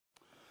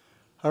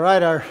All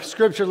right, our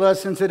scripture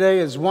lesson today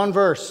is one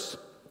verse.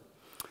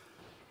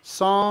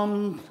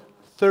 Psalm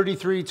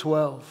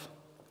 33:12.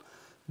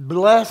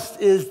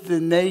 Blessed is the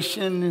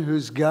nation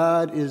whose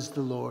God is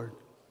the Lord,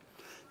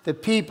 the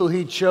people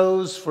he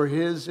chose for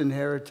his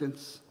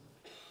inheritance.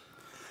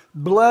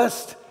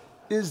 Blessed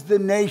is the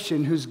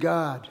nation whose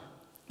God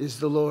is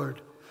the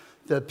Lord,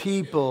 the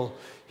people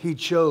he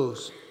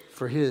chose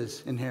for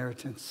his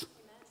inheritance.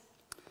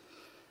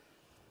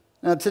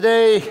 Now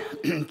today,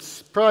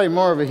 it's probably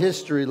more of a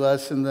history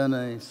lesson than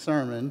a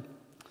sermon.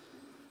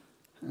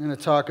 I'm going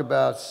to talk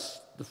about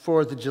the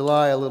 4th of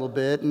July a little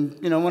bit. And,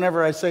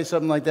 whenever I say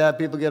something like that,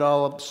 people get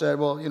all upset.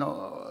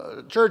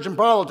 Well, church and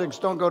politics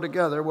don't go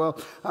together. Well,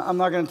 I'm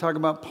not going to talk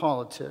about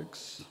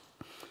politics.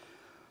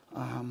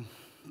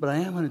 But I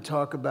am going to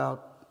talk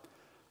about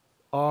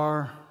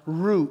our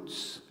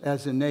roots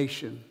as a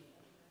nation,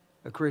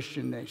 a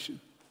Christian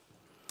nation.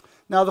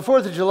 Now, the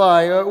 4th of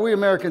July, we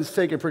Americans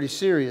take it pretty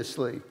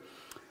seriously.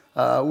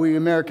 We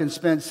Americans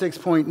spent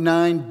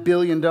 $6.9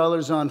 billion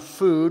on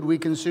food. We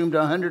consumed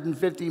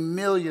 150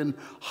 million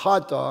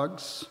hot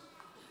dogs.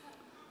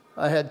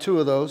 I had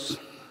 2 of those.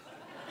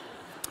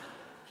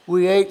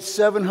 We ate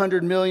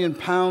 700 million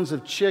pounds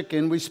of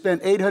chicken. We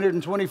spent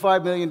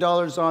 $825 million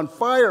on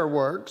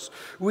fireworks.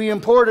 We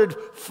imported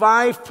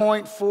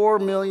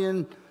 5.4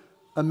 million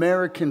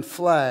American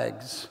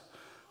flags,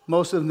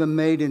 most of them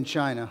made in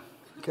China,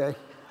 okay?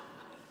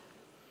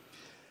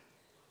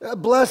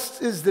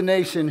 Blessed is the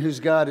nation whose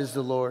God is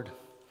the Lord.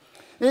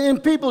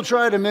 And people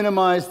try to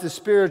minimize the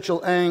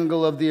spiritual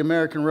angle of the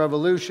American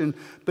Revolution,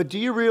 but do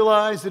you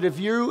realize that if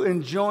you're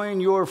enjoying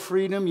your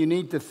freedom, you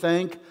need to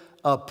thank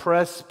a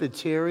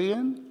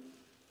Presbyterian?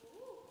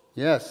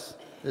 Yes,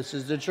 this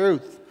is the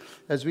truth.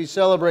 As we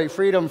celebrate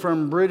freedom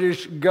from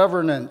British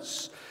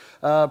governance,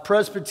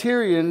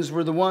 Presbyterians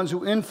were the ones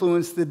who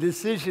influenced the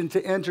decision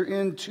to enter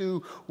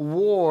into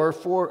war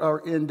for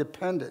our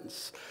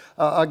independence.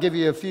 I'll give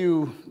you a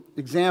few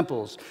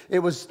examples. It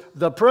was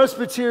the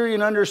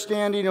Presbyterian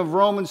understanding of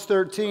Romans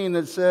 13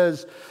 that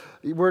says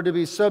we're to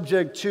be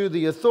subject to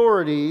the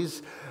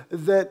authorities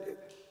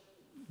that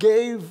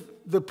gave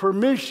the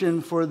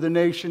permission for the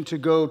nation to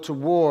go to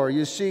war.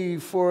 You see,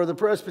 for the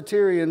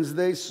Presbyterians,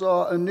 they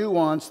saw a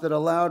nuance that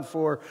allowed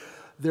for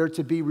there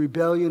to be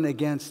rebellion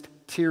against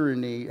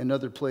tyranny in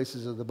other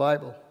places of the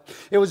Bible.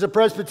 It was a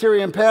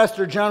Presbyterian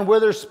pastor, John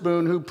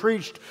Witherspoon, who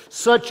preached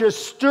such a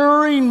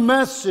stirring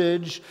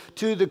message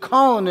to the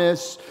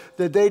colonists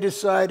that they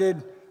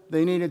decided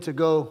they needed to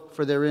go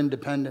for their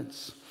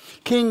independence.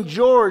 King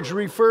George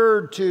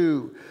referred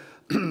to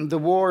the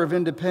War of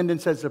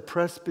Independence as a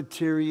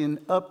Presbyterian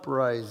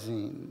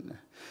uprising.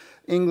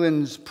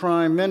 England's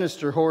Prime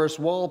Minister, Horace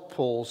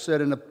Walpole,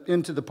 said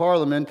into the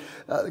Parliament,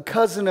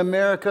 "Cousin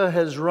America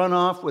has run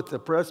off with the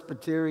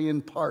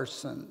Presbyterian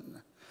parson."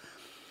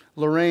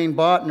 Lorraine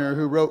Botner,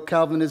 who wrote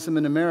Calvinism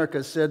in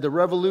America, said the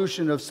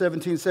Revolution of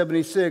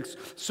 1776,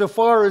 so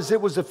far as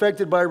it was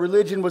affected by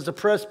religion, was a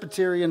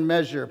Presbyterian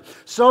measure.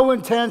 So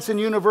intense and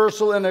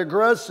universal and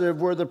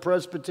aggressive were the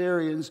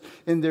Presbyterians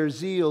in their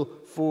zeal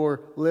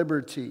for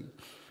liberty.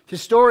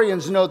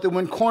 Historians note that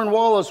when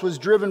Cornwallis was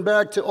driven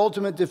back to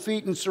ultimate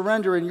defeat and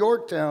surrender in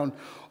Yorktown,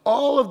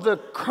 all of the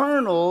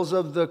colonels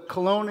of the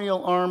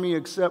colonial army,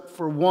 except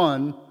for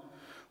one,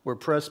 were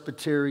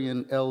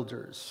Presbyterian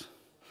elders.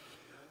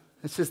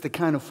 It's just the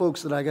kind of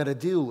folks that I got to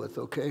deal with,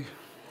 okay?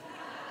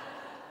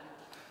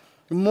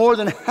 More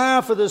than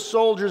half of the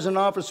soldiers and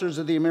officers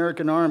of the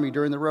American army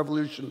during the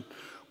Revolution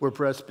were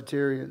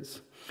Presbyterians.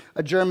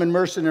 A German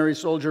mercenary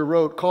soldier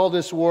wrote, "Call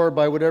this war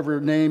by whatever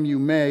name you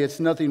may. It's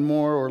nothing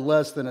more or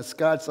less than a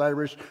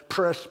Scots-Irish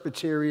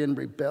Presbyterian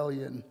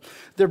rebellion."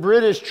 The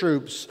British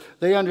troops,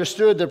 they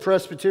understood the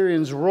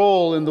Presbyterians'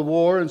 role in the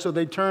war, and so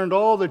they turned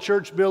all the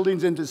church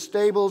buildings into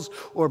stables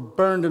or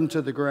burned them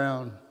to the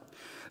ground.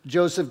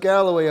 Joseph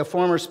Galloway, a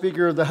former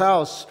Speaker of the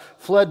House,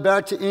 fled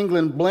back to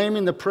England,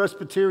 blaming the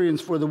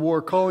Presbyterians for the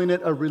war, calling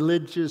it a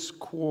religious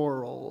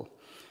quarrel.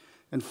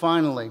 And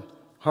finally,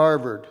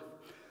 Harvard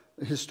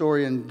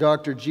historian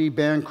Dr. G.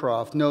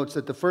 Bancroft notes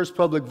that the first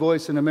public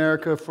voice in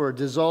America for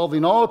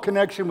dissolving all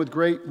connection with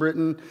Great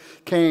Britain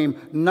came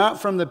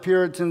not from the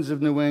Puritans of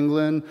New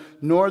England,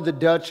 nor the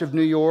Dutch of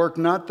New York,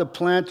 not the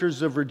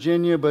planters of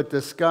Virginia, but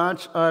the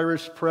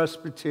Scotch-Irish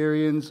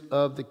Presbyterians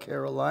of the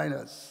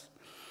Carolinas.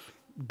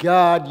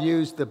 God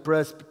used the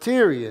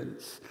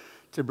Presbyterians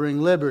to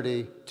bring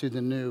liberty to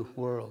the New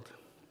World.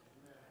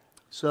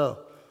 So,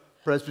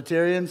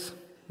 Presbyterians,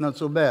 not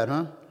so bad,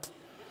 huh?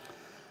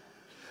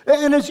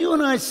 And as you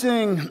and I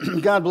sing,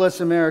 God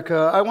Bless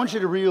America, I want you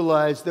to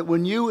realize that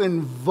when you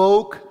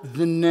invoke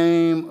the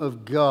name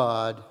of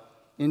God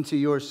into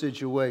your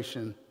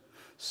situation,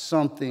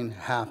 something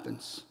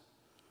happens,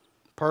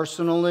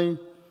 personally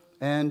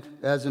and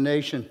as a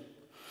nation.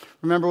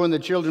 Remember when the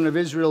children of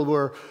Israel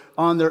were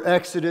on their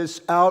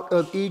exodus out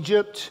of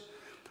Egypt,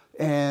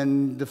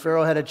 and the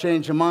Pharaoh had a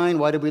change of mind.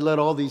 Why did we let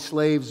all these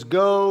slaves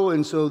go?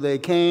 And so they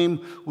came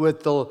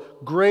with the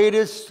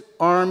greatest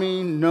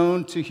army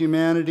known to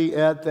humanity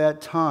at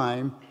that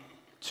time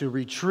to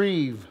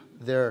retrieve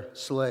their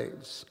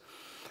slaves.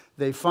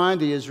 They find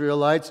the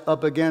Israelites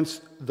up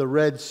against the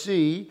Red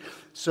Sea,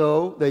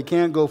 so they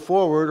can't go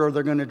forward or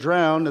they're going to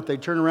drown. If they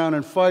turn around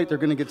and fight, they're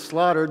going to get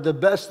slaughtered. The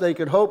best they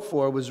could hope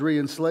for was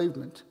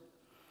re-enslavement.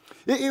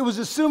 It was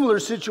a similar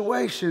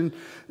situation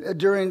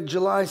during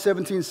July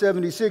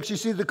 1776. You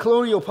see, the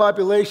colonial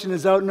population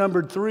is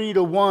outnumbered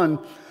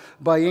 3-1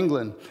 by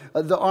England.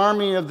 The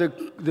army of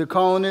the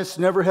colonists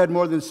never had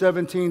more than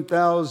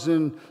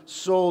 17,000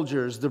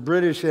 soldiers. The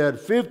British had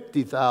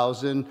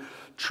 50,000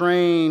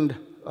 trained,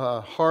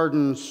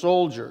 hardened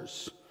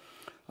soldiers.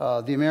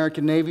 The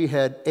American Navy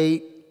had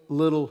 8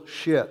 little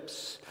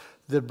ships.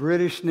 The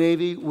British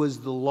Navy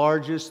was the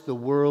largest the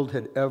world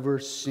had ever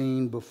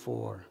seen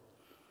before.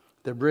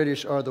 The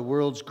British are the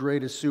world's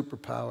greatest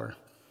superpower.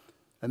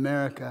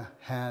 America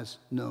has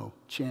no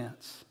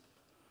chance.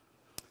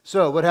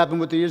 So, what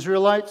happened with the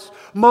Israelites?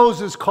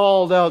 Moses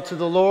called out to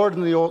the Lord,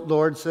 and the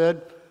Lord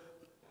said,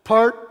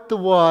 "Part the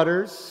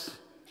waters,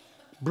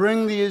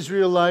 bring the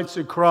Israelites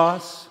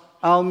across.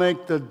 I'll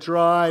make the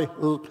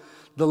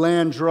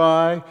land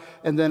dry,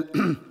 and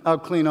then I'll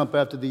clean up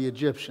after the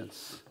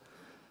Egyptians."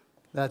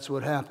 That's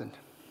what happened.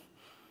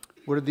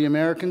 What did the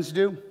Americans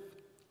do?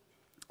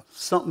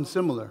 Something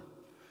similar.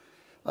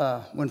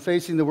 When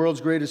facing the world's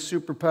greatest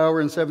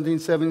superpower in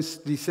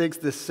 1776,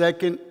 the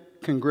Second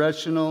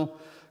Congressional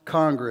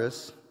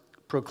Congress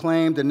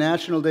proclaimed a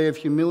national day of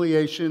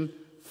humiliation,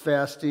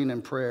 fasting,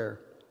 and prayer,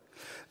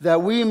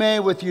 that we may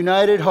with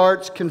united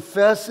hearts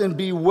confess and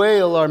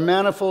bewail our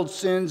manifold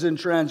sins and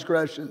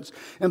transgressions,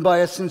 and by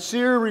a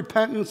sincere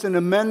repentance and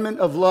amendment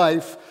of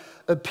life,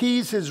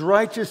 appease his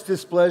righteous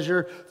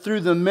displeasure through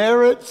the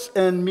merits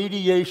and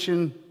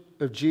mediation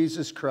of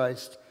Jesus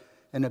Christ,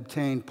 and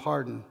obtain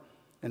pardon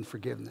and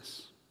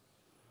forgiveness.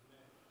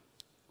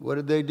 What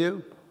did they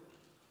do?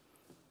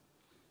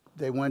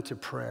 They went to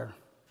prayer,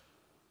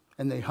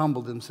 and they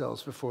humbled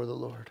themselves before the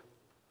Lord.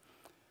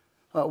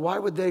 Why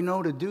would they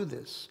know to do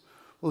this?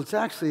 Well, it's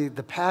actually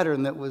the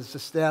pattern that was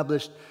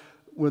established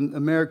when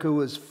America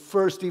was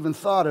first even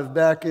thought of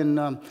back in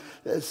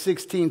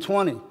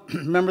 1620.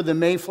 Remember the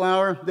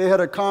Mayflower? They had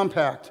a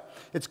compact.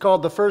 It's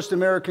called the First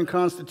American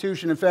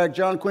Constitution. In fact,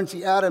 John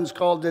Quincy Adams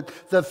called it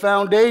the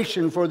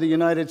foundation for the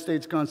United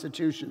States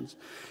Constitutions.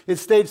 It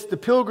states the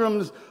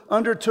Pilgrims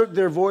undertook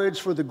their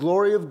voyage for the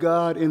glory of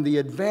God and the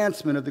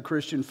advancement of the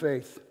Christian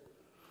faith.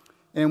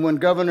 And when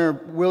Governor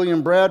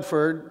William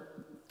Bradford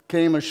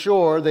came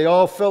ashore, they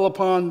all fell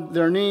upon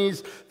their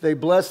knees. They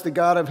blessed the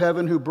God of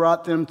heaven who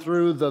brought them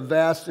through the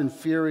vast and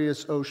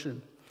furious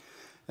ocean.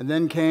 And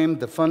then came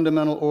the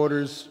Fundamental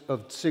Orders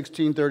of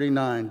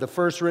 1639, the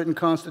first written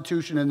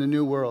constitution in the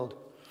New World.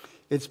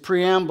 Its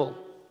preamble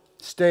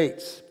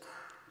states,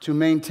 "To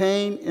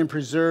maintain and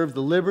preserve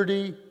the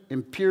liberty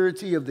and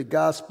purity of the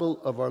gospel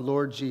of our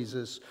Lord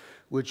Jesus,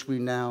 which we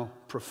now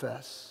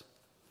profess."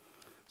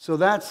 So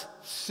that's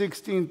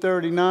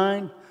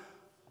 1639.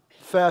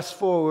 Fast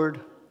forward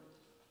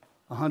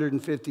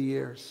 150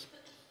 years.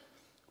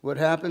 What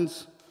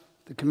happens?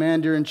 The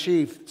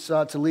commander-in-chief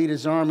sought to lead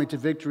his army to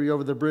victory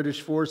over the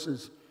British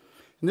forces.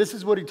 And this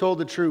is what he told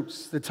the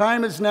troops: "The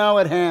time is now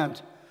at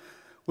hand,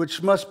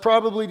 which must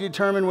probably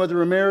determine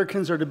whether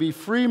Americans are to be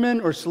freemen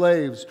or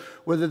slaves,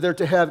 whether they're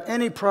to have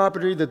any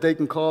property that they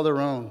can call their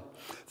own.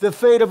 The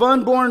fate of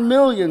unborn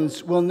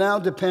millions will now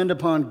depend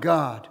upon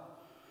God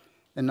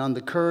and on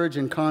the courage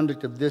and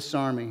conduct of this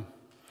army.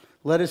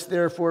 Let us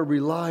therefore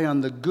rely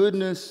on the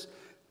goodness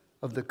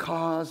of the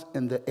cause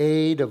and the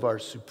aid of our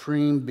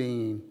supreme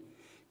being,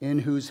 in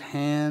whose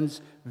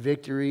hands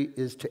victory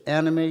is to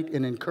animate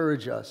and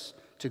encourage us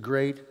to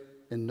great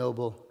and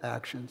noble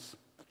actions."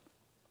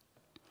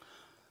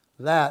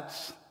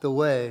 That's the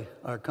way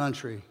our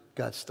country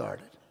got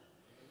started.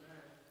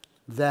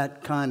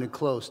 That kind of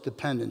close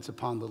dependence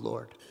upon the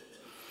Lord.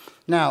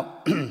 Now,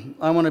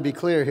 I want to be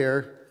clear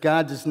here.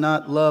 God does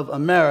not love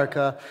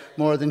America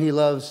more than he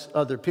loves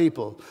other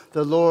people.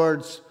 The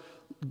Lord's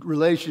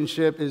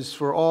relationship is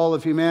for all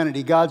of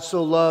humanity. God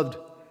so loved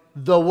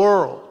the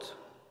world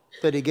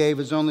that he gave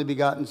his only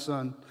begotten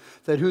Son,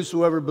 that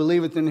whosoever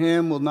believeth in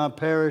him will not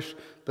perish,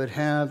 but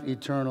have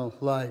eternal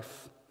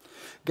life.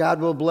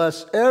 God will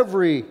bless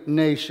every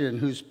nation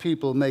whose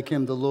people make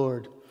him the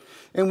Lord.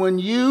 And when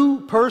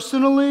you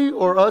personally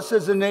or us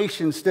as a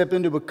nation step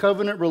into a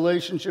covenant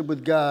relationship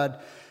with God,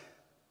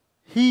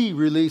 he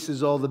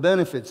releases all the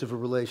benefits of a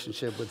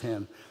relationship with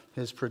him: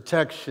 his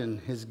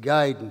protection, his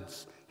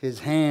guidance, his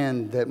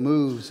hand that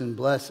moves and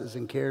blesses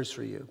and cares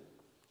for you.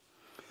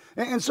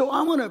 And so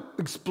I want to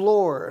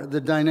explore the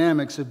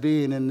dynamics of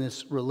being in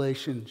this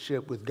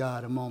relationship with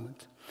God a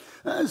moment,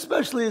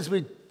 especially as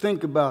we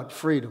think about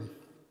freedom.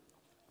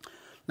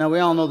 Now, we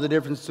all know the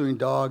difference between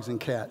dogs and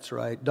cats,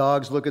 right?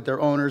 Dogs look at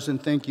their owners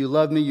and think, "You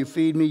love me, you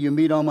feed me, you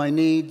meet all my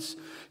needs,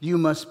 you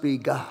must be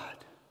God."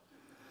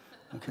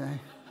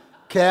 Okay?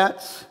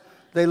 Cats,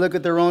 they look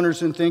at their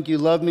owners and think, "You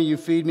love me, you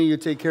feed me, you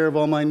take care of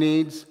all my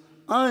needs,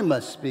 I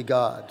must be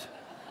God."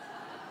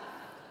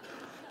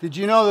 Did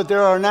you know that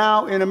there are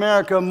now in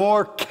America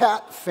more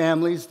cat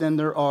families than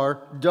there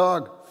are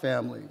dog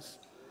families?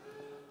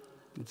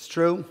 It's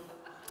true.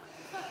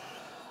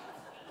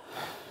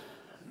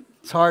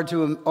 It's hard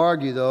to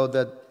argue, though,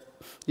 that,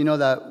 you know,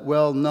 that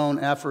well-known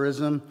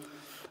aphorism,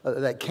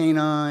 that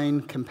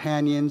canine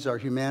companions are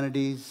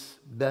humanity's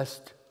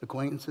best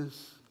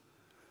acquaintances.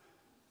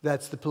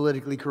 That's the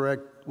politically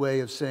correct way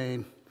of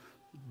saying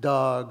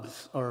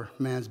dogs are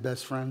man's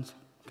best friends,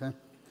 okay?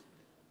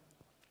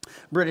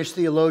 British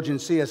theologian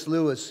C.S.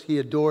 Lewis, he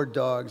adored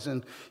dogs,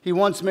 and he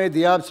once made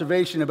the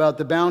observation about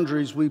the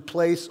boundaries we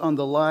place on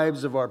the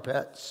lives of our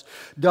pets.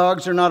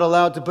 Dogs are not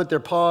allowed to put their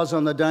paws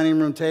on the dining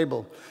room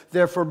table.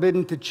 They're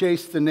forbidden to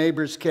chase the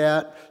neighbor's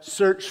cat,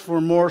 search for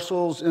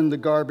morsels in the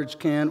garbage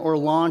can, or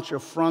launch a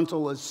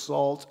frontal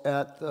assault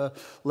at the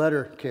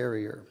letter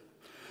carrier.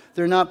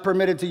 They're not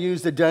permitted to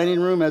use the dining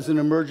room as an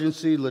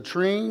emergency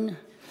latrine.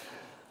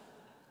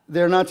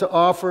 They're not to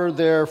offer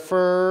their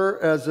fur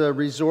as a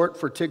resort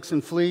for ticks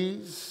and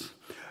fleas.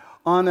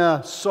 On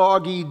a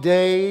soggy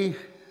day,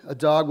 a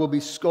dog will be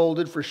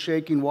scolded for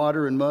shaking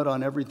water and mud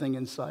on everything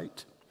in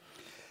sight.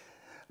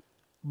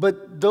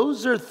 But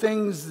those are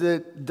things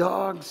that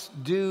dogs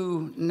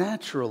do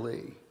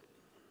naturally.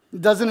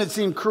 Doesn't it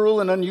seem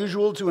cruel and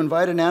unusual to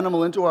invite an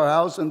animal into our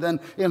house and then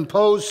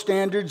impose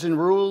standards and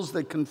rules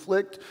that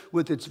conflict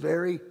with its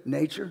very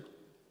nature?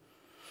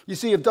 You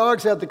see, if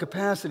dogs had the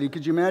capacity,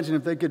 could you imagine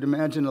if they could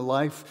imagine a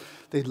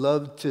life they'd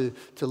love to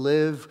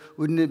live?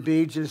 Wouldn't it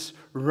be just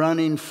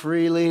running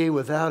freely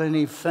without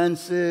any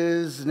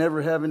fences,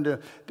 never having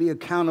to be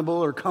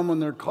accountable or come when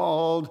they're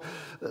called,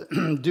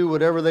 do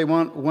whatever they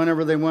want,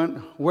 whenever they want,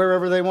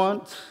 wherever they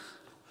want?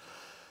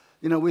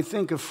 You know, we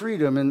think of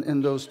freedom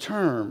in those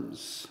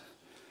terms.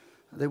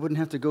 They wouldn't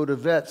have to go to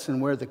vets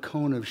and wear the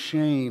cone of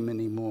shame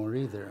anymore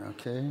either,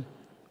 okay?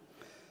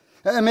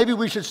 And maybe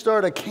we should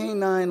start a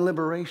canine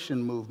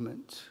liberation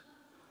movement.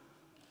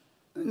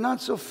 Not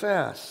so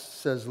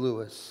fast, says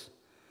Lewis.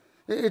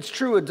 It's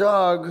true a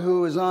dog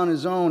who is on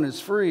his own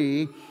is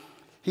free.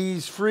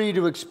 He's free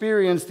to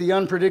experience the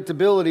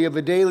unpredictability of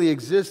a daily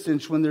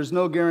existence when there's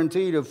no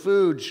guarantee of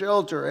food,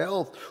 shelter,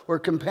 health, or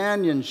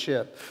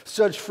companionship.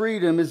 Such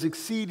freedom is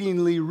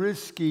exceedingly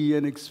risky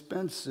and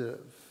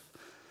expensive.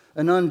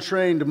 An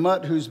untrained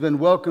mutt who's been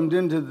welcomed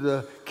into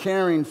the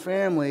caring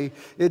family,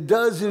 it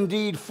does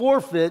indeed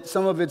forfeit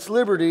some of its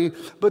liberty,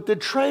 but the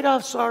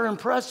trade-offs are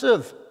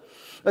impressive.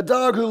 A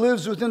dog who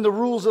lives within the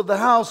rules of the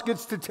house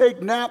gets to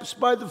take naps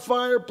by the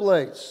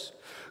fireplace,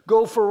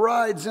 go for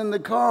rides in the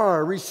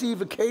car,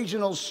 receive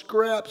occasional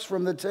scraps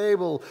from the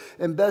table,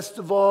 and best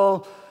of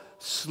all,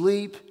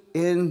 sleep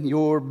in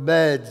your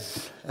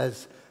beds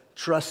as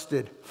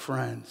trusted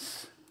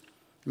friends.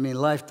 I mean,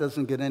 life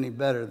doesn't get any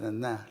better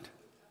than that.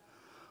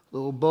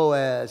 Little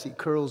Boaz, he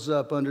curls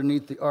up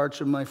underneath the arch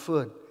of my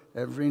foot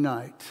every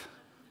night,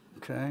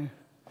 okay?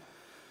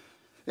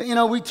 You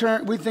know, we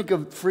think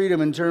of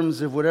freedom in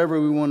terms of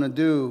whatever we want to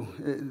do.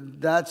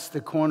 That's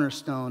the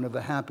cornerstone of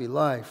a happy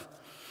life.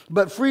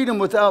 But freedom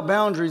without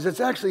boundaries, it's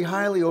actually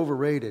highly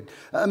overrated.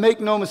 Make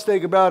no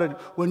mistake about it,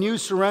 when you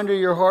surrender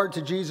your heart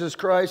to Jesus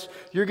Christ,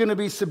 you're going to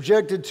be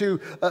subjected to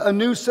a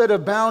new set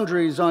of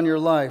boundaries on your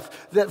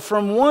life that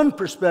from one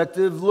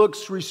perspective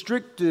looks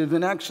restrictive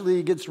and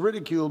actually gets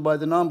ridiculed by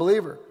the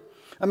non-believer.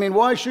 I mean,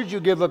 why should you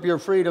give up your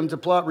freedom to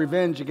plot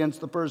revenge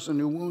against the person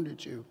who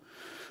wounded you?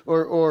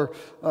 Or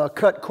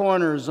cut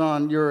corners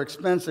on your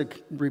expense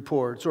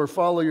reports, or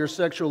follow your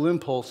sexual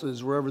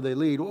impulses wherever they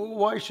lead?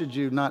 Why should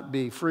you not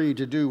be free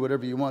to do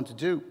whatever you want to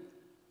do?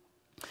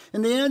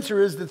 And the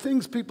answer is the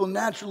things people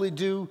naturally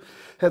do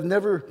have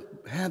never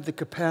had the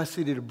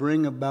capacity to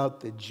bring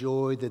about the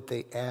joy that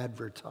they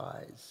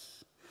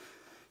advertise.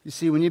 You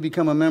see, when you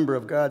become a member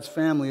of God's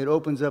family, it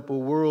opens up a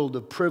world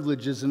of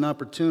privileges and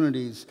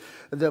opportunities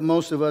that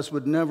most of us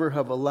would never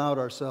have allowed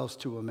ourselves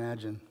to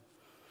imagine.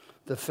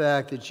 The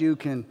fact that you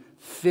can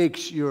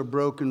fix your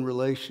broken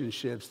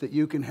relationships, that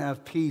you can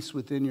have peace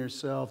within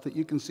yourself, that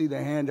you can see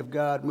the hand of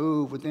God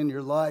move within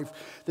your life,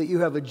 that you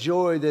have a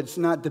joy that's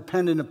not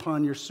dependent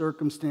upon your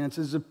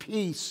circumstances, a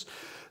peace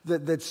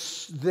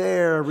that's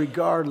there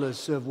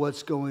regardless of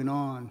what's going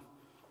on.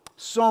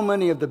 So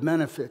many of the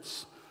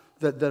benefits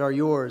that are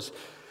yours.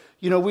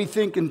 You know, we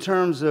think in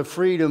terms of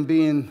freedom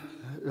being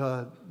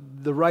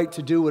the right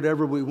to do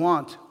whatever we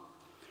want,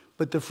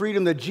 but the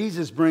freedom that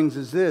Jesus brings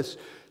is this.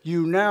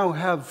 You now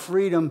have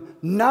freedom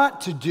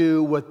not to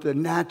do what the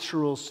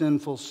natural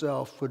sinful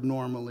self would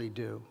normally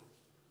do.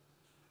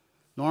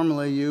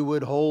 Normally, you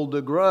would hold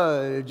a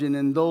grudge and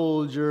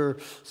indulge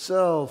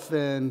yourself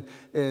and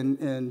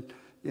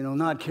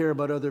not care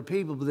about other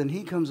people. But then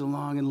he comes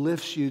along and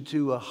lifts you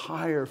to a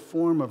higher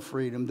form of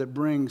freedom that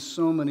brings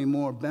so many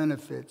more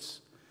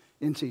benefits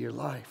into your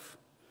life.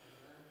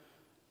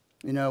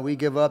 You know, we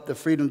give up the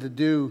freedom to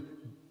do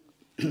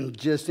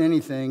just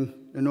anything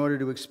in order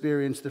to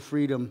experience the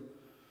freedom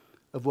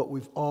of what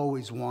we've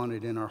always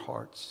wanted in our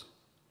hearts.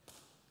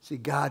 See,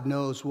 God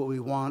knows what we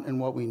want and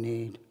what we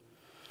need.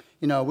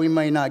 You know, we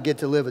may not get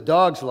to live a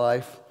dog's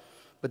life,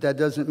 but that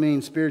doesn't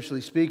mean,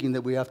 spiritually speaking,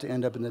 that we have to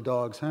end up in the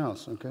dog's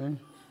house, okay?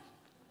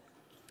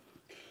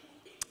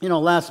 You know,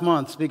 last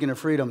month, speaking of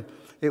freedom,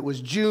 it was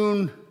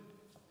Juneteenth.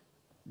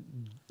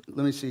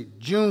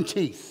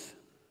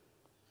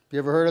 You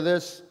ever heard of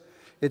this?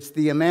 It's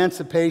the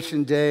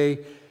Emancipation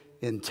Day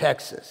in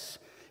Texas.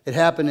 It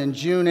happened in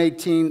June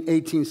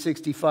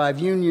 1865.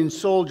 Union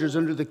soldiers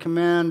under the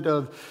command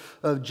of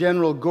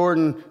General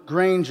Gordon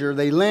Granger,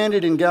 they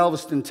landed in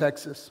Galveston,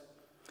 Texas.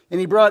 And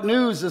he brought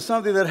news of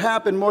something that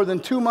happened more than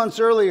 2 months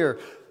earlier.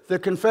 The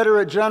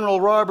Confederate General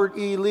Robert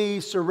E. Lee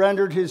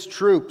surrendered his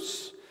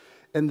troops,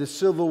 and the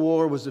Civil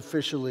War was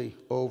officially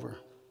over.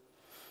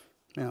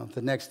 Now,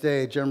 the next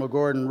day, General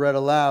Gordon read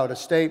aloud a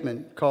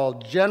statement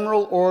called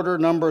General Order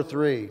Number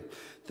 3.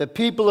 The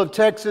people of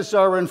Texas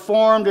are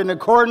informed in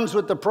accordance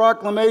with the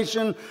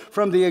proclamation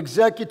from the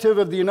Executive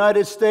of the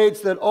United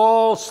States that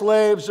all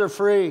slaves are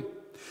free.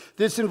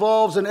 This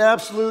involves an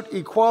absolute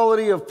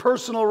equality of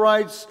personal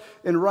rights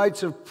and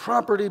rights of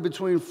property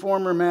between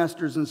former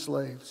masters and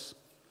slaves.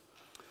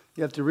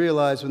 You have to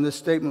realize when this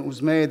statement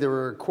was made, there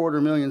were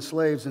 250,000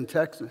 slaves in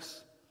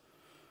Texas.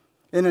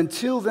 And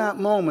until that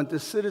moment, the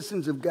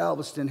citizens of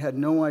Galveston had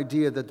no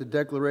idea that the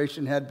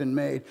declaration had been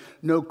made,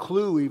 no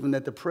clue even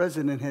that the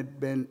president had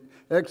been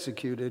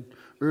executed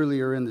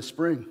earlier in the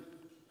spring.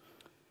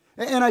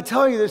 And I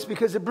tell you this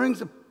because it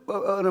brings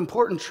an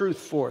important truth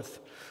forth.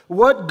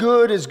 What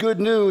good is good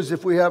news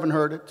if we haven't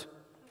heard it?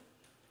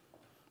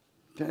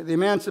 Okay, the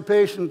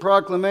Emancipation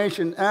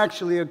Proclamation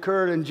actually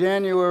occurred on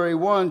January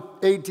 1,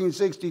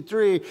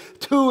 1863.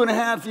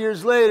 2.5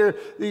 years later,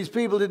 these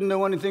people didn't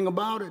know anything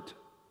about it.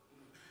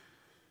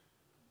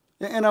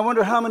 And I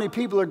wonder how many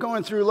people are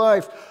going through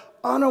life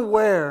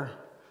unaware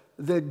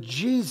that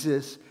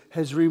Jesus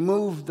has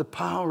removed the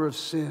power of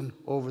sin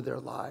over their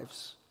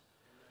lives.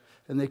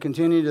 And they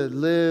continue to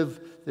live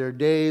their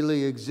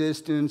daily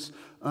existence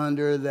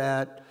under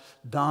that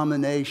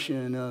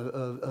domination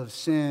of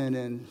sin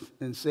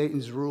and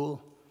Satan's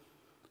rule.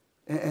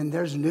 And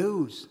there's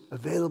news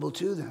available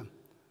to them.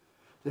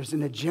 There's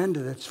an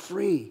agenda that's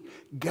free.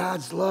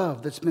 God's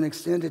love that's been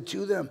extended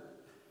to them.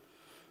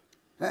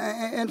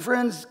 And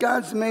friends,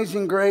 God's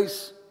amazing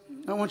grace,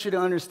 I want you to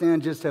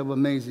understand just how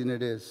amazing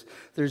it is.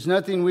 There's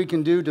nothing we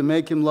can do to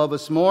make him love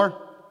us more,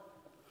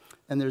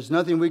 and there's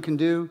nothing we can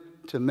do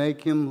to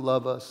make him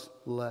love us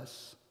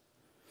less.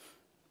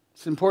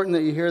 It's important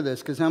that you hear this,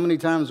 because how many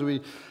times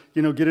we,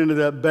 get into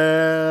that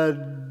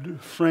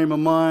bad frame of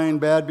mind,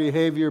 bad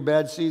behavior,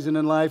 bad season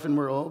in life, and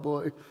we're, oh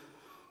boy,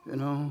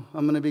 I'm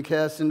going to be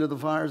cast into the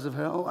fires of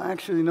hell.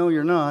 Actually, no,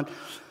 you're not.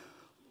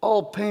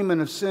 All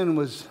payment of sin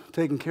was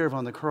taken care of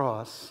on the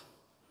cross.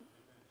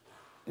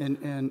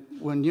 And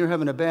when you're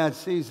having a bad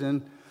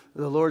season,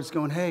 the Lord's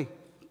going, hey,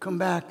 come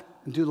back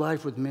and do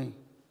life with me.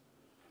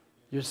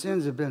 Your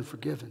sins have been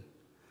forgiven.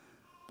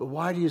 But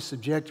why do you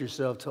subject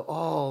yourself to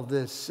all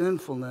this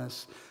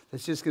sinfulness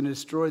that's just going to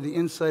destroy the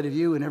inside of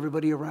you and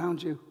everybody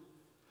around you?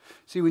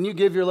 See, when you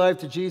give your life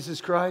to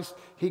Jesus Christ,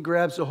 he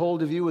grabs a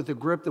hold of you with a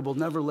grip that will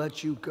never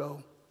let you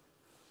go.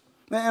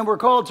 And we're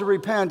called to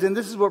repent, and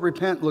this is what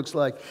repent looks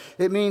like.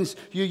 It means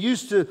you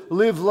used to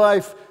live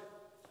life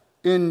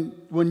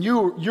when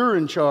you're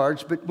in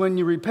charge, but when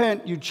you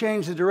repent, you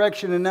change the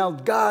direction, and now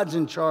God's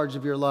in charge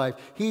of your life.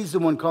 He's the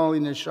one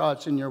calling the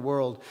shots in your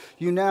world.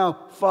 You now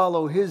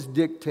follow his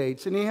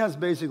dictates, and he has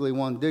basically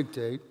one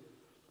dictate: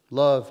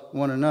 love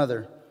one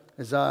another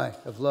as I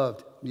have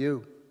loved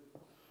you.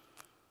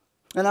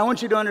 And I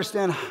want you to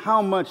understand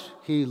how much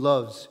he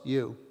loves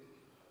you.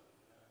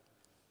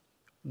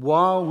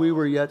 While we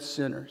were yet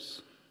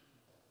sinners,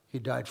 he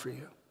died for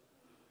you.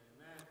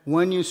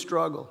 When you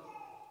struggle,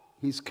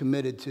 he's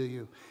committed to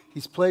you.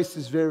 He's placed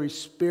his very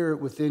spirit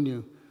within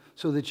you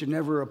so that you're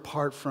never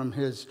apart from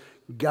his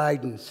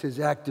guidance, his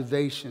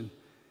activation,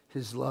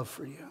 his love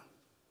for you.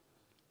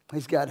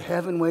 He's got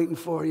heaven waiting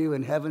for you,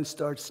 and heaven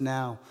starts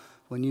now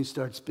when you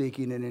start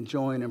speaking and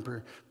enjoying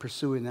and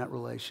pursuing that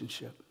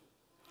relationship.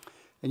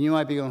 And you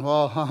might be going,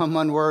 well, I'm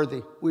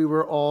unworthy. We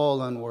were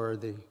all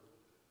unworthy.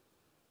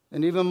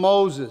 And even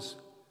Moses,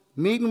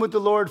 meeting with the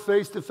Lord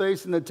face to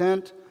face in the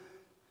tent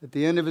at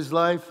the end of his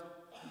life,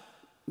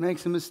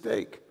 makes a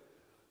mistake.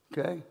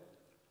 Okay?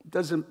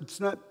 It's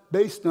not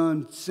based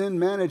on sin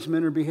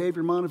management or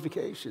behavior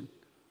modification.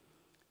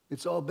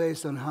 It's all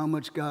based on how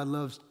much God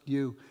loves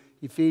you.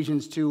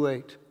 Ephesians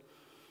 2:8.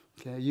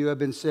 Okay, you have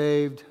been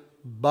saved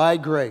by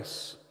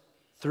grace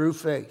through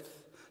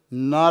faith,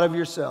 not of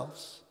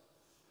yourselves.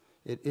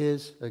 It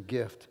is a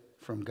gift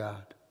from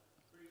God.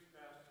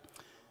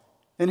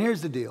 And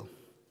here's the deal.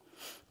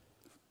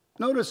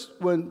 Notice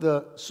when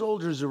the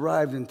soldiers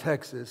arrived in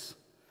Texas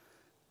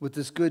with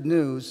this good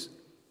news,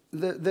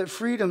 that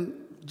freedom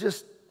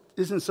just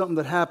isn't something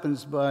that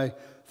happens by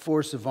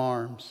force of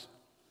arms.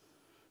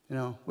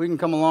 We can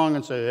come along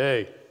and say,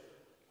 hey,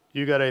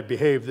 you got to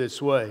behave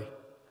this way.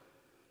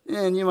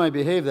 And you might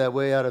behave that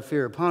way out of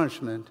fear of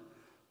punishment,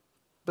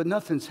 but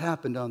nothing's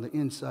happened on the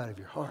inside of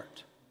your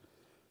heart.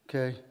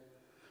 Okay?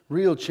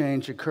 Real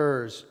change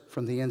occurs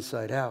from the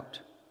inside out.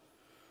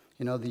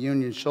 The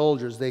Union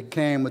soldiers, they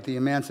came with the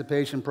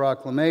Emancipation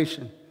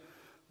Proclamation.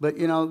 But,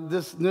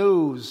 this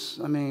news,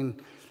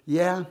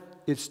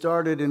 it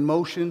started in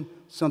motion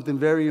something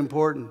very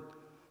important,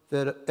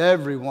 that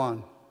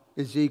everyone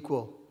is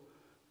equal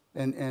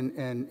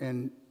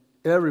and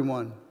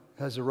everyone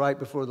has a right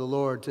before the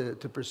Lord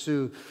to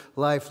pursue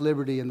life,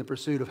 liberty, and the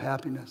pursuit of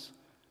happiness.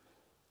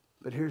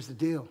 But here's the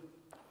deal.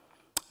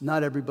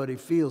 Not everybody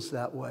feels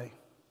that way.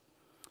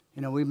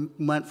 You know, we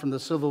went from the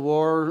Civil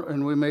War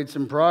and we made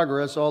some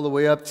progress all the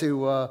way up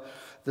to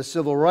the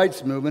Civil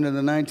Rights Movement in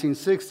the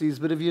 1960s.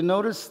 But have you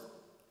noticed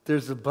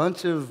there's a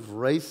bunch of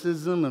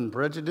racism and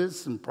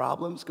prejudice and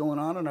problems going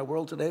on in our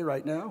world today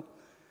right now?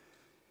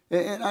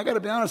 And I got to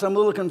be honest, I'm a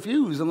little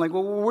confused. I'm like,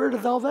 well, where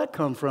did all that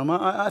come from?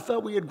 I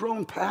thought we had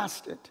grown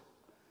past it.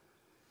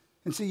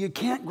 And see, you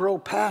can't grow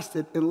past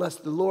it unless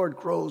the Lord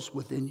grows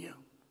within you.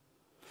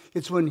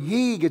 It's when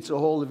He gets a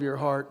hold of your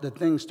heart that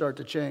things start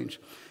to change.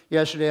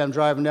 Yesterday, I'm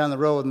driving down the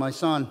road with my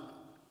son,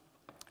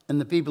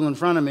 and the people in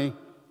front of me,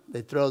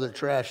 they throw their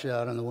trash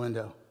out on the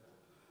window.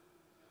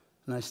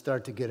 And I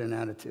start to get an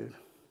attitude.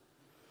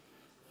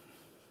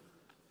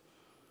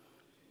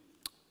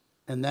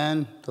 And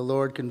then the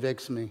Lord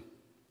convicts me.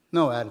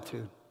 No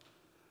attitude,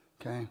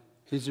 okay?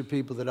 These are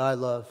people that I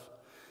love.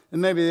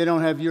 And maybe they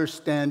don't have your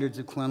standards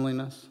of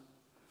cleanliness.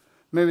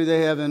 Maybe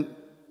they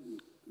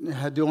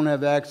don't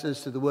have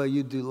access to the way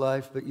you do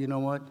life, but you know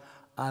what?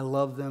 I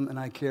love them and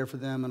I care for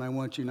them, and I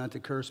want you not to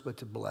curse but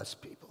to bless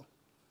people.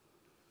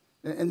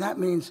 And that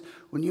means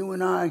when you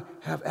and I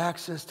have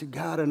access to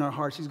God in our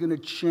hearts, He's going to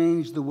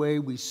change the way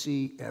we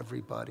see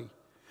everybody.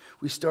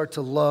 We start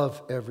to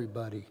love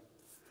everybody.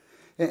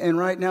 And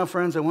right now,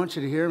 friends, I want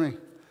you to hear me.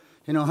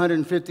 You know,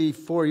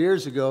 154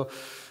 years ago,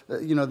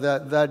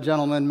 that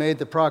gentleman made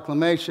the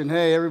proclamation,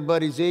 hey,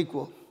 everybody's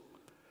equal.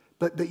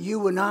 But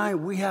you and I,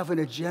 we have an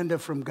agenda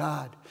from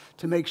God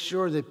to make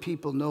sure that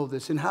people know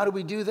this. And how do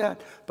we do that?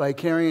 By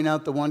carrying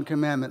out the one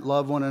commandment,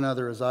 love one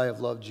another as I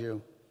have loved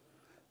you.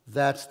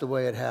 That's the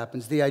way it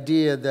happens. The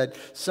idea that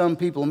some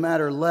people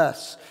matter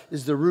less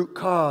is the root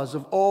cause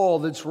of all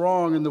that's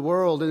wrong in the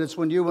world. And it's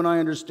when you and I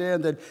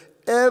understand that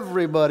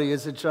everybody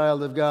is a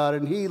child of God,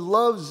 and He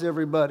loves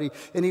everybody,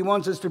 and He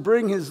wants us to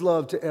bring His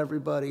love to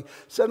everybody.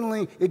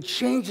 Suddenly, it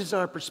changes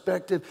our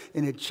perspective,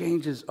 and it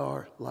changes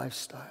our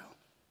lifestyle.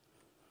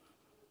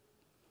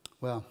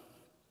 Well,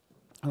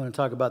 I want to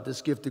talk about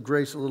this gift of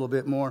grace a little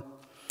bit more.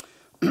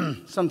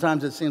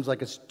 Sometimes it seems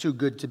like it's too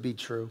good to be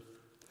true.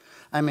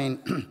 I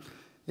mean,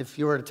 if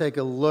you were to take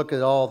a look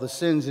at all the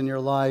sins in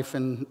your life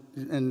and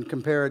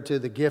compare it to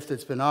the gift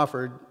that's been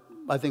offered,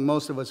 I think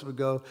most of us would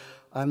go,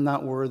 I'm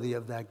not worthy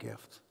of that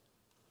gift.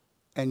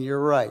 And you're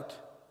right,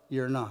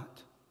 you're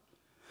not.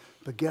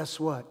 But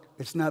guess what?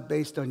 It's not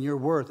based on your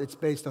worth, it's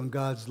based on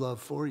God's love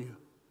for you.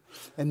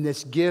 And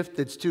this gift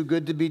that's too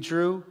good to be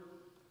true,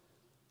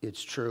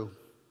 it's true.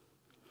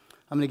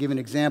 I'm going to give an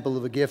example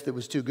of a gift that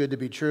was too good to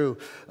be true.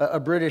 A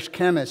British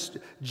chemist,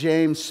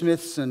 James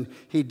Smithson,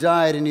 he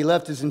died and he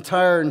left his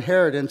entire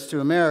inheritance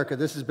to America.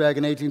 This is back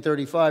in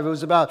 1835. It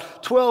was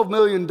about $12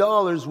 million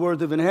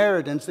worth of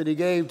inheritance that he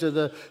gave to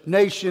the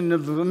nation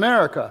of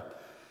America.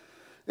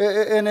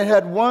 And it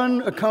had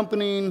one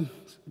accompanying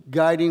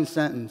guiding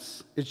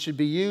sentence. It should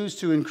be used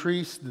to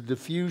increase the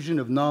diffusion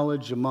of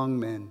knowledge among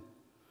men.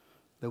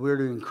 That we're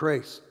to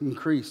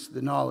increase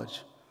the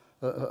knowledge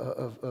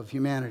of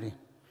humanity.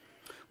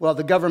 Well,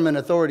 the government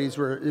authorities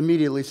were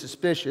immediately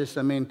suspicious.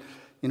 I mean,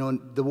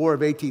 the War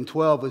of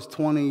 1812 was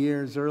 20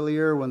 years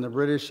earlier when the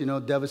British,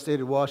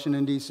 devastated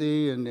Washington,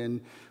 D.C.,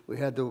 and we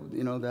had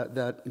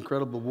that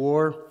incredible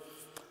war.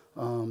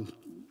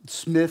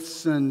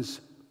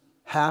 Smithson's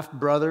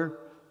half-brother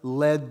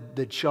led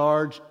the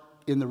charge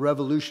in the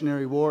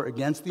Revolutionary War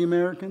against the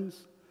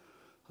Americans.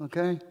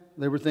 Okay?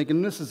 They were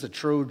thinking, this is a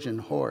Trojan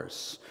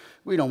horse.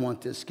 We don't want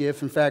this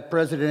gift. In fact,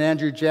 President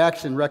Andrew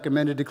Jackson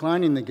recommended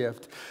declining the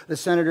gift. The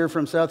senator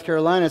from South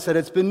Carolina said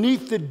it's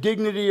beneath the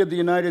dignity of the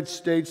United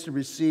States to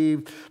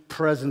receive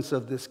presents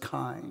of this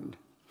kind.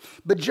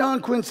 But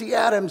John Quincy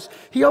Adams,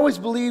 he always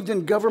believed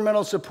in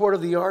governmental support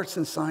of the arts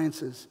and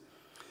sciences.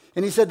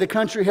 And he said the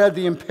country had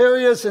the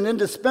imperious and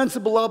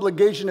indispensable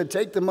obligation to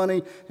take the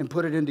money and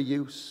put it into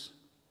use.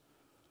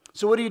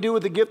 So what do you do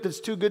with a gift that's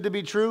too good to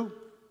be true?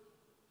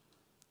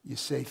 You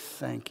say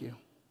thank you.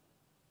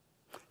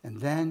 And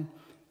then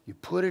you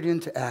put it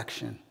into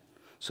action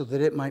so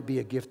that it might be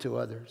a gift to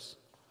others.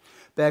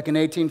 Back in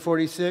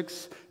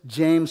 1846,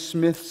 James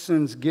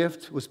Smithson's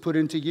gift was put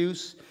into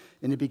use,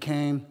 and it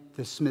became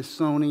the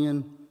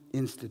Smithsonian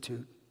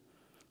Institute.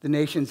 The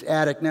nation's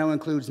attic now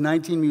includes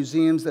 19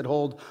 museums that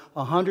hold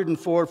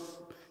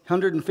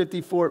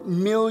 154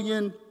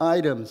 million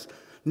items,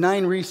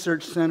 9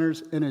 research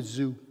centers, and a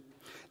zoo.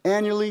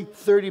 Annually,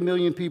 30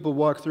 million people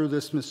walk through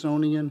the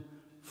Smithsonian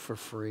for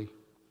free.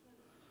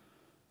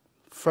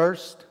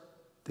 First,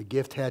 the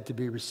gift had to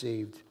be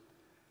received,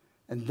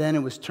 and then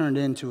it was turned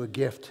into a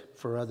gift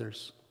for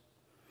others.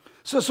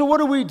 So what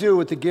do we do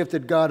with the gift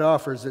that God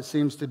offers that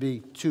seems to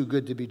be too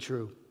good to be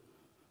true?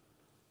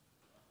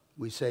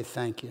 We say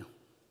thank you.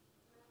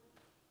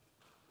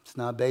 It's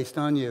not based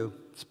on you,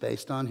 it's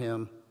based on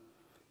Him.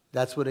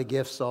 That's what a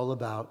gift's all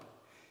about.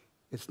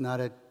 It's not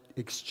an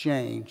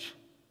exchange,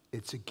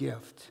 it's a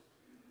gift.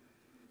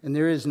 And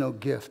there is no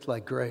gift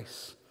like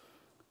grace.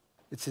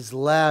 It's his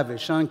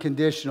lavish,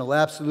 unconditional,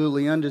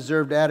 absolutely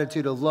undeserved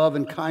attitude of love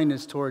and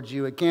kindness towards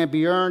you. It can't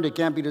be earned, it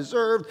can't be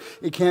deserved,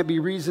 it can't be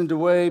reasoned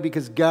away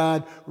because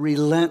God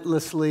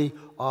relentlessly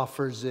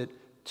offers it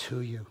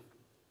to you.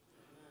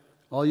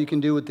 All you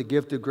can do with the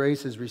gift of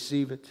grace is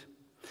receive it.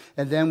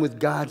 And then with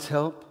God's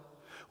help,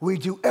 we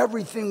do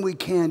everything we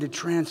can to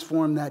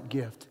transform that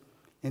gift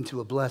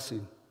into a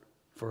blessing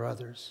for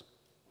others.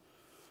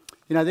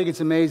 You know, I think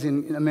it's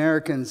amazing,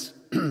 Americans,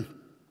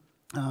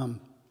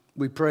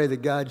 we pray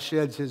that God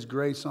sheds his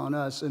grace on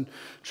us. And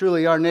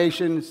truly, our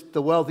nation is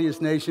the wealthiest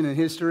nation in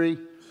history.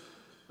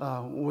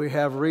 We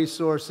have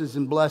resources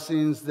and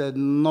blessings that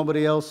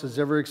nobody else has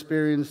ever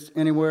experienced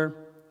anywhere.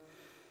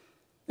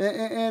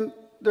 And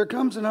there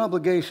comes an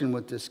obligation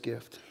with this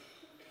gift.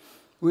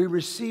 We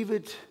receive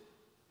it,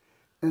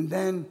 and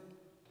then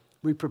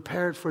we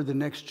prepare it for the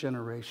next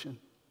generation.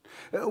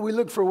 We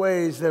look for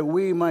ways that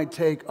we might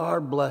take our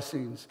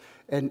blessings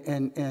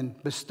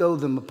and bestow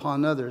them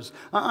upon others.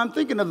 I'm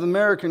thinking of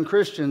American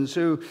Christians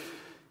who,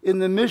 in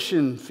the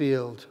mission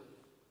field,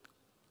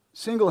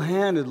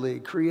 single-handedly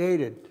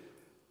created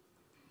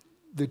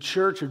the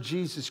Church of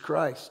Jesus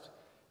Christ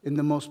in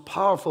the most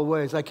powerful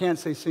ways. I can't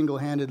say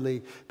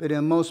single-handedly, but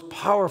in most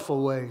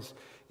powerful ways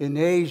in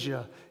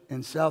Asia,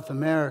 in South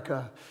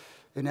America,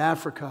 in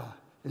Africa,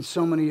 and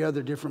so many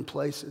other different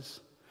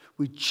places.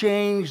 We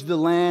changed the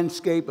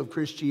landscape of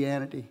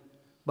Christianity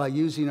by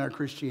using our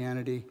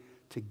Christianity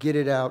to get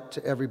it out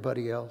to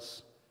everybody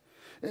else.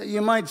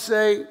 You might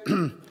say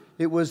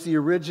it was the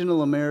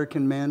original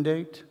American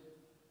mandate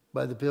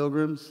by the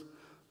Pilgrims.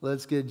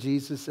 Let's get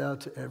Jesus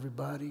out to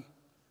everybody.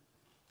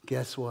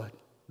 Guess what?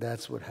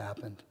 That's what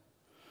happened.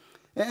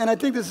 And I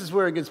think this is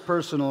where it gets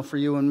personal for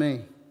you and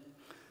me.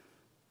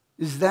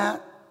 Is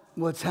that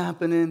what's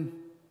happening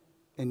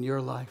in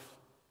your life?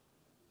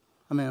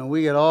 I mean,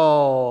 we get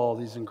all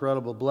these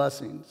incredible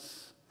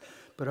blessings,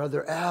 but are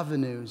there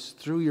avenues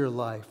through your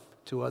life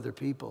to other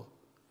people?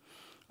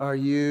 Are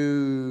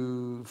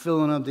you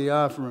filling up the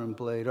offering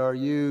plate? Are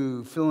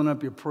you filling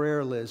up your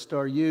prayer list?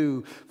 Are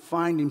you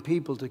finding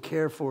people to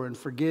care for and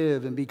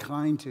forgive and be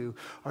kind to?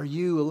 Are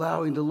you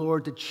allowing the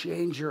Lord to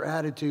change your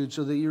attitude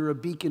so that you're a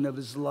beacon of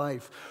his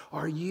life?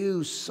 Are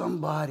you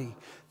somebody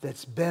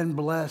that's been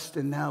blessed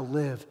and now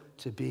live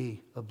to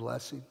be a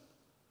blessing?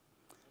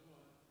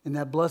 And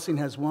that blessing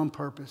has one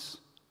purpose,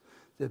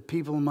 that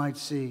people might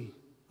see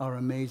our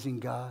amazing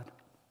God.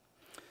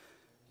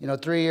 You know,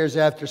 3 years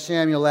after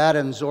Samuel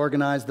Adams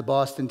organized the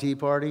Boston Tea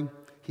Party,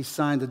 he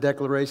signed the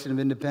Declaration of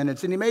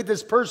Independence, and he made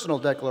this personal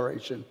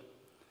declaration.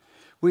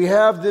 We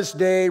have this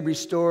day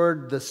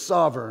restored the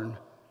sovereign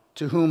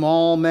to whom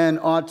all men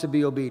ought to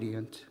be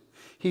obedient.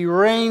 He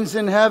reigns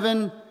in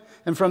heaven,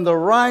 and from the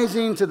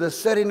rising to the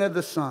setting of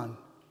the sun,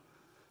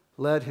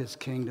 let his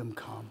kingdom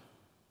come.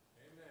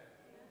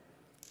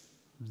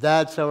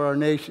 That's how our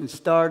nation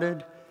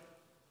started.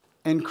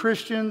 And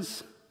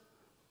Christians,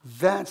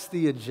 that's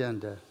the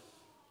agenda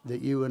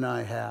that you and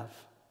I have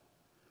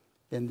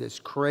in this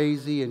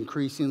crazy,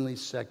 increasingly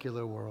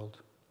secular world.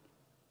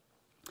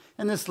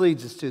 And this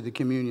leads us to the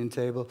communion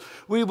table.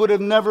 We would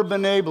have never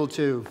been able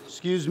to,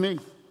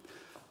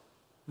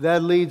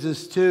 that leads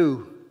us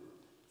to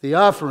the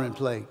offering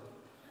plate.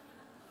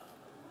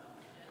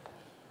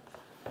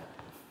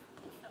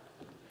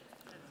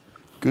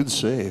 Good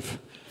save.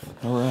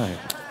 All right.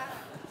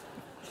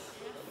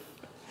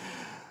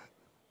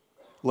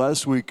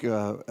 Last week,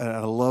 and I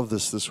love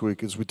this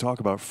week, as we talk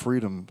about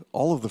freedom,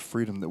 all of the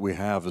freedom that we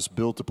have is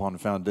built upon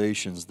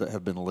foundations that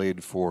have been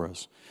laid for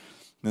us.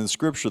 In the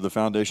scripture, the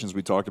foundations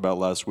we talked about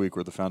last week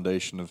were the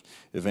foundation of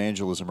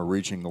evangelism or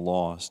reaching the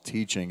lost,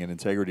 teaching and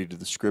integrity to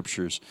the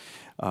scriptures,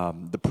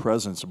 the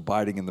presence,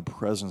 abiding in the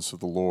presence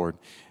of the Lord,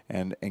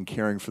 and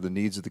caring for the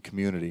needs of the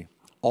community.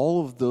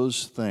 All of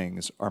those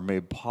things are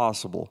made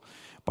possible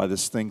by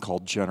this thing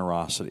called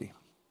generosity.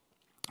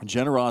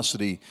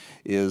 Generosity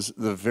is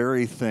the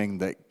very thing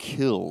that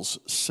kills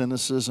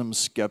cynicism,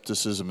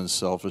 skepticism, and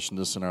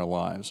selfishness in our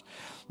lives.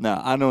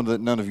 Now, I know that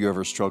none of you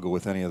ever struggle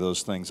with any of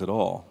those things at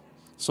all.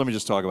 So let me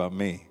just talk about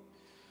me.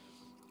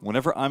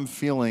 Whenever I'm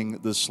feeling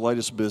the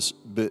slightest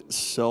bit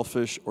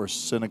selfish or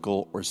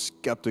cynical or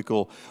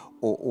skeptical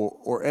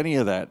or any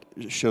of that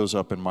shows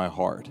up in my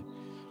heart,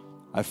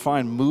 I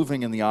find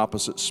moving in the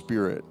opposite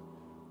spirit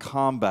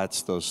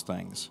combats those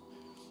things.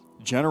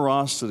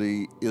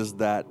 Generosity is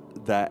that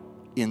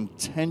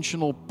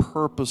intentional,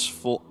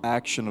 purposeful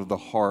action of the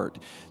heart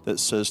that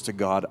says to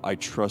God, I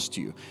trust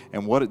you.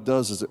 And what it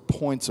does is it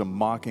points a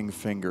mocking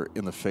finger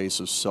in the face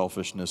of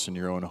selfishness in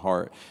your own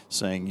heart,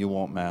 saying, you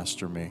won't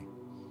master me.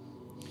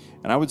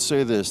 And I would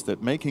say this,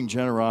 that making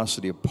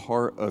generosity a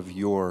part of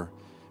your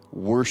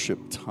worship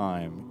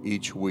time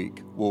each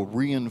week will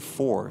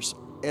reinforce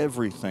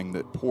everything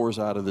that pours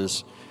out of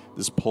this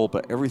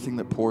pulpit, everything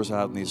that pours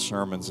out in these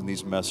sermons and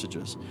these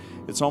messages.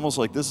 It's almost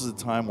like this is a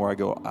time where I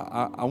go,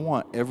 I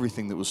want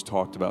everything that was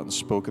talked about and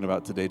spoken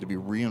about today to be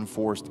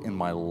reinforced in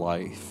my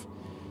life.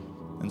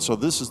 And so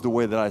this is the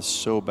way that I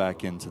sow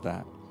back into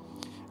that.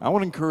 I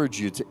want to encourage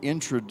you to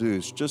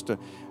introduce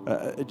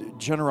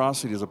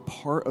generosity as a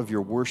part of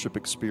your worship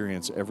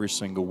experience every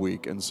single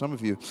week. And some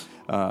of you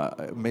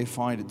may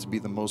find it to be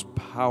the most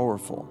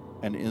powerful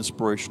and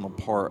inspirational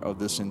part of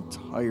this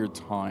entire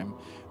time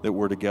that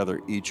we're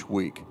together each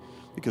week,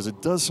 because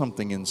it does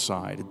something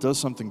inside. It does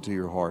something to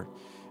your heart.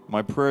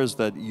 My prayer is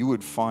that you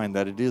would find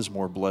that it is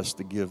more blessed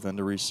to give than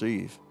to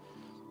receive.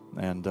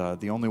 And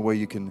the only way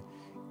you can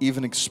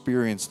even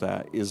experience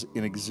that is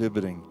in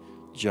exhibiting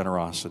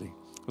generosity.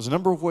 There's a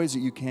number of ways that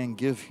you can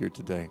give here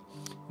today.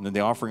 And then the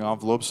offering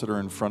envelopes that are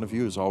in front of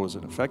you is always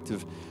an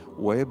effective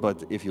way.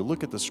 But if you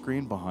look at the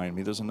screen behind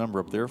me, there's a number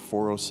up there,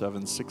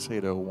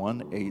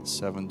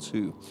 407-680-1872.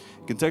 You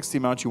can text the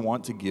amount you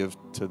want to give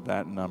to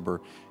that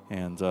number,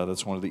 and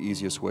that's one of the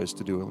easiest ways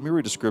to do it. Let me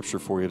read a scripture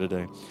for you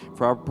today.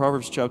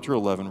 Proverbs chapter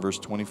 11, verse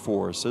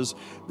 24 says,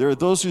 "There are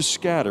those who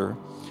scatter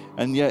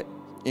and yet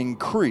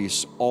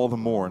increase all the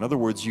more." In other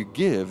words, you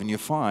give and you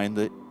find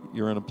that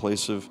you're in a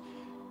place of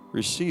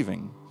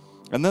receiving.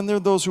 And then there are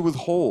those who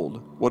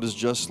withhold what is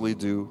justly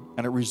due,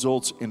 and it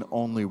results in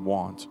only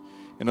want.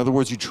 In other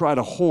words, you try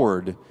to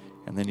hoard,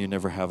 and then you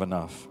never have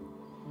enough.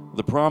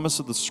 The promise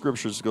of the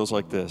scriptures goes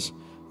like this: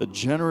 a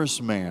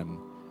generous man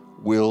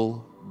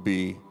will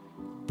be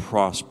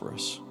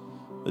prosperous.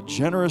 A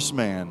generous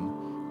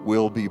man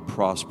will be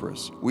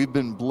prosperous. We've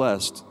been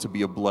blessed to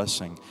be a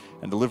blessing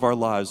and to live our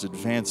lives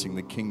advancing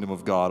the kingdom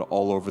of God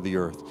all over the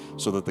earth,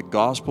 so that the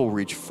gospel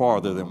reach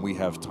farther than we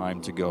have time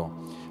to go.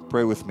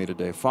 Pray with me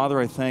today.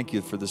 Father, I thank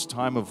you for this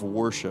time of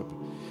worship.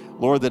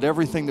 Lord, that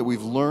everything that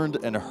we've learned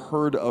and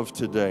heard of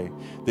today,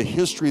 the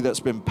history that's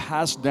been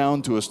passed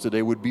down to us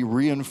today, would be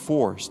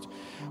reinforced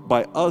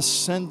by us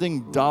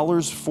sending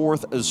dollars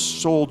forth as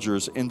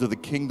soldiers into the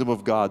kingdom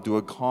of God to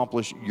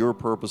accomplish your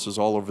purposes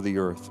all over the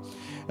earth.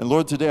 And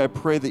Lord, today I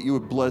pray that you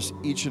would bless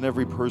each and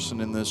every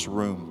person in this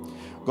room.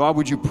 God,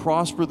 would you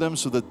prosper them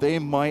so that they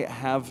might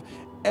have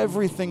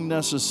everything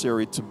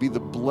necessary to be the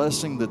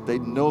blessing that they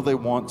know they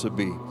want to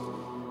be.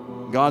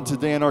 God,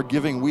 today in our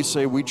giving, we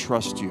say we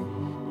trust you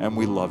and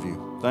we love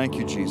you. Thank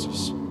you,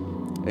 Jesus.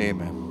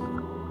 Amen.